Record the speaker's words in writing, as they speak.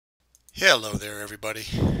Hello there, everybody.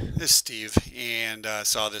 This is Steve, and I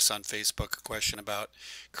saw this on Facebook, a question about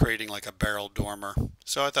creating like a barrel dormer.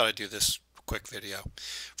 So I thought I'd do this quick video.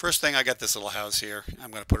 First thing, I got this little house here.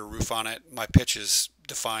 I'm going to put a roof on it. My pitch is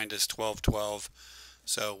defined as 12-12.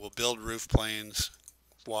 So we'll build roof planes.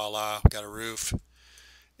 Voila, got a roof.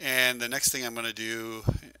 And the next thing I'm going to do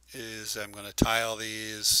is I'm going to tile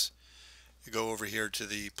these, go over here to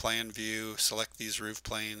the plan view, select these roof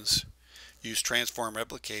planes, use transform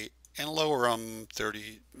replicate, and lower them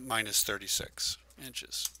 30 minus 36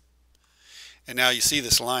 inches. And now you see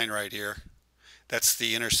this line right here. That's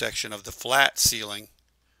the intersection of the flat ceiling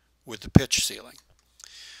with the pitch ceiling.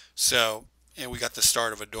 So, and we got the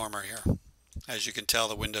start of a dormer here. As you can tell,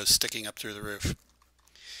 the window's sticking up through the roof.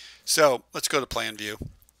 So let's go to plan view.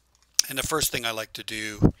 And the first thing I like to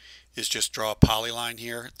do is just draw a polyline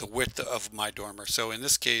here, the width of my dormer. So in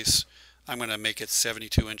this case, I'm going to make it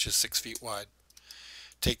 72 inches, 6 feet wide.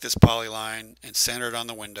 Take this polyline and center it on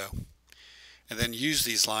the window, and then use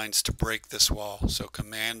these lines to break this wall. So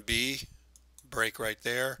Command B, break right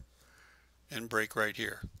there, and break right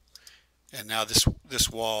here. And now this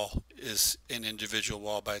wall is an individual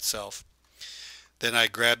wall by itself. Then I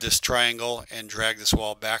grab this triangle and drag this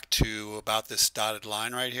wall back to about this dotted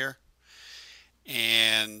line right here.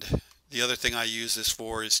 And the other thing I use this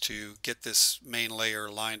for is to get this main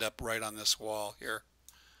layer lined up right on this wall here,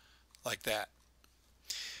 like that.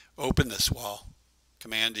 Open this wall,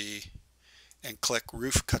 Command E, and click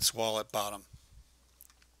Roof Cuts Wall at bottom.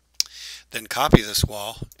 Then copy this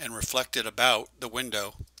wall and reflect it about the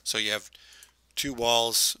window so you have two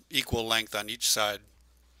walls equal length on each side.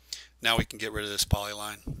 Now we can get rid of this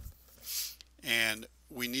polyline. And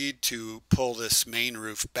we need to pull this main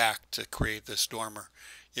roof back to create this dormer.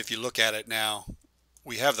 If you look at it now,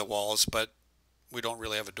 we have the walls, but we don't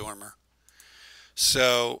really have a dormer.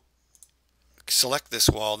 So select this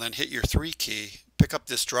wall, then hit your 3 key, pick up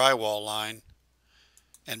this drywall line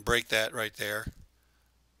and break that right there,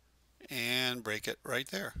 and break it right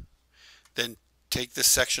there. Then take this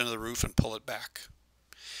section of the roof and pull it back.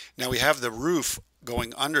 Now we have the roof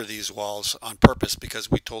going under these walls on purpose because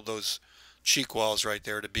we told those cheek walls right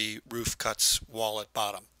there to be roof cuts wall at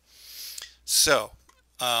bottom. So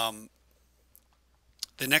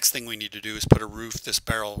the next thing we need to do is put a roof, this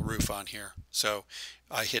barrel roof on here. So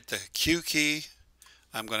I hit the Q key.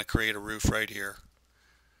 I'm going to create a roof right here.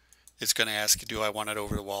 It's going to ask, do I want it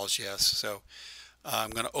over the walls? Yes. So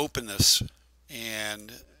I'm going to open this,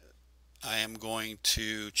 and I am going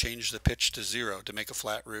to change the pitch to 0 to make a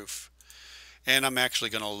flat roof. And I'm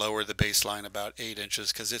actually going to lower the baseline about 8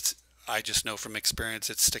 inches because I just know from experience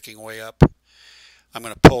it's sticking way up. I'm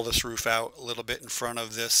going to pull this roof out a little bit in front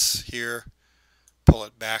of this here, pull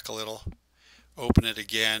it back a little, open it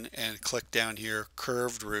again, and click down here,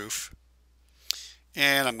 curved roof.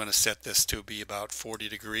 And I'm going to set this to be about 40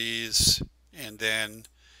 degrees, and then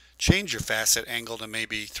change your facet angle to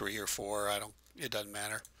maybe 3 or 4. It doesn't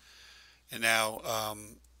matter. And now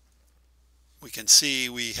we can see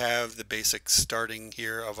we have the basic starting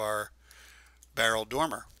here of our barrel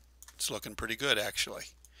dormer. It's looking pretty good actually.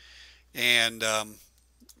 And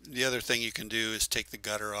the other thing you can do is take the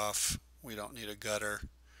gutter off. We don't need a gutter.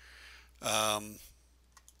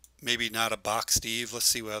 Maybe not a box Steve. Let's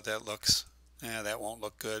see how that looks. That won't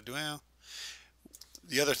look good. Well,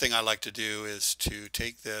 the other thing I like to do is to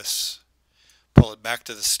take this, pull it back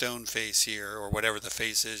to the stone face here, or whatever the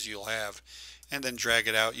face is you'll have, and then drag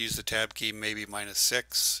it out. Use the tab key, maybe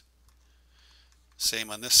 -6.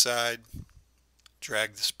 Same on this side.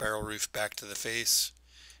 Drag this barrel roof back to the face,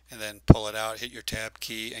 and then pull it out, hit your tab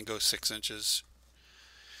key, and go 6 inches.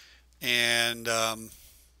 And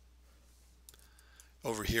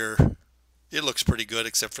over here, it looks pretty good,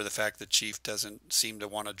 except for the fact that Chief doesn't seem to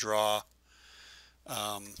want to draw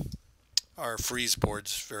our freeze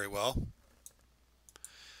boards very well.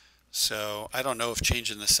 So I don't know if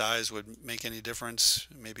changing the size would make any difference.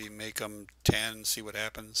 Maybe make them 10, see what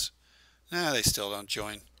happens. Nah, they still don't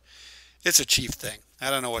join. It's a Chief thing. I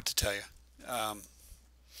don't know what to tell you.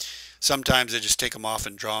 Sometimes I just take them off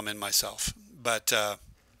and draw them in myself. But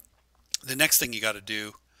the next thing you got to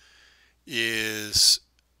do is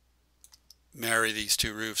marry these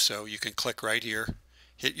two roofs. So you can click right here,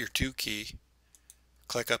 hit your 2 key,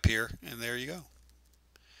 click up here, and there you go.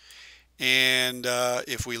 And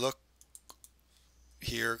if we look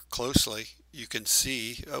here closely, you can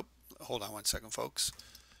see, oh, hold on one second folks,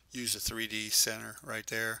 use the 3D center right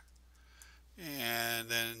there, and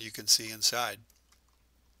then you can see inside.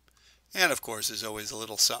 And of course there's always a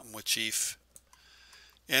little something with Chief.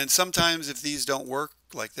 And sometimes if these don't work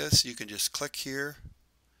like this, you can just click here,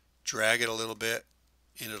 drag it a little bit,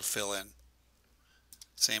 and it'll fill in.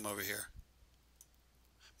 Same over here.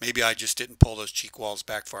 Maybe I just didn't pull those cheek walls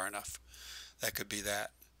back far enough. That could be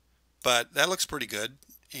that. But that looks pretty good.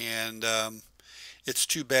 And it's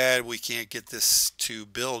too bad we can't get this to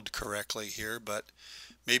build correctly here, but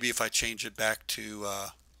maybe if I change it back to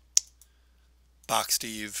Box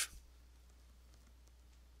Steve,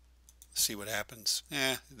 see what happens.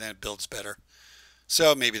 Then it builds better.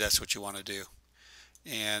 So maybe that's what you want to do.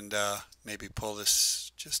 And maybe pull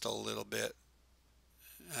this just a little bit.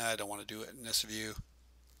 I don't want to do it in this view.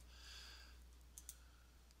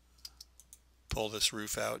 Pull this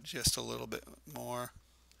roof out just a little bit more.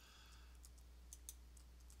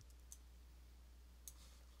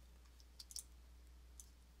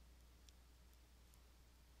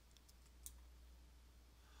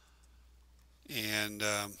 And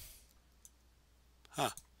there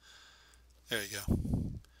you go.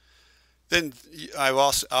 Then I've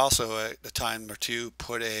also at a time or two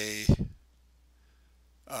put a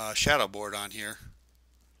shadow board on here,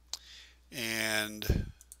 and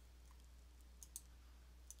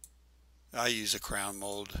I use a crown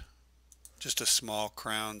mold, just a small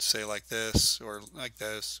crown, say like this or like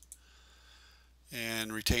this.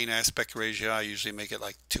 And retain aspect ratio, I usually make it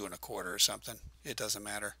like 2 1/4 or something. It doesn't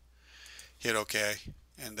matter. Hit OK,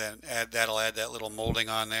 and then that'll add that little molding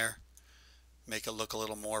on there, make it look a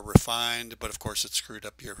little more refined. But of course, it screwed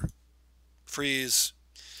up your frieze.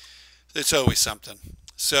 It's always something.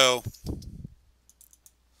 So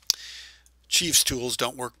Chief's tools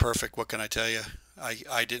don't work perfect. What can I tell you?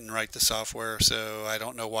 I didn't write the software, so I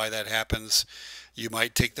don't know why that happens. You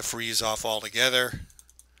might take the frieze off altogether.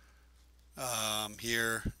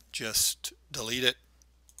 Here, just delete it.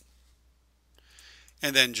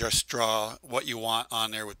 And then just draw what you want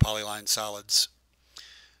on there with polyline solids.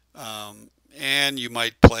 And you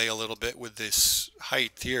might play a little bit with this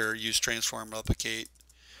height here. Use transform replicate.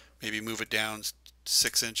 Maybe move it down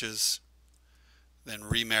 6 inches. Then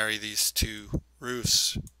remarry these two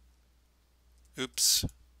roofs. Oops.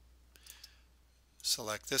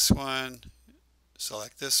 Select this one.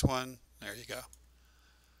 Select this one. There you go.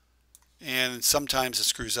 And sometimes it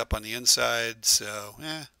screws up on the inside. So,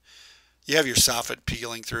 you have your soffit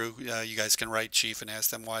peeling through. You guys can write Chief and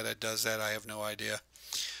ask them why that does that. I have no idea.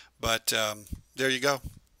 But there you go.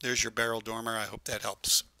 There's your barrel dormer. I hope that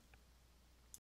helps.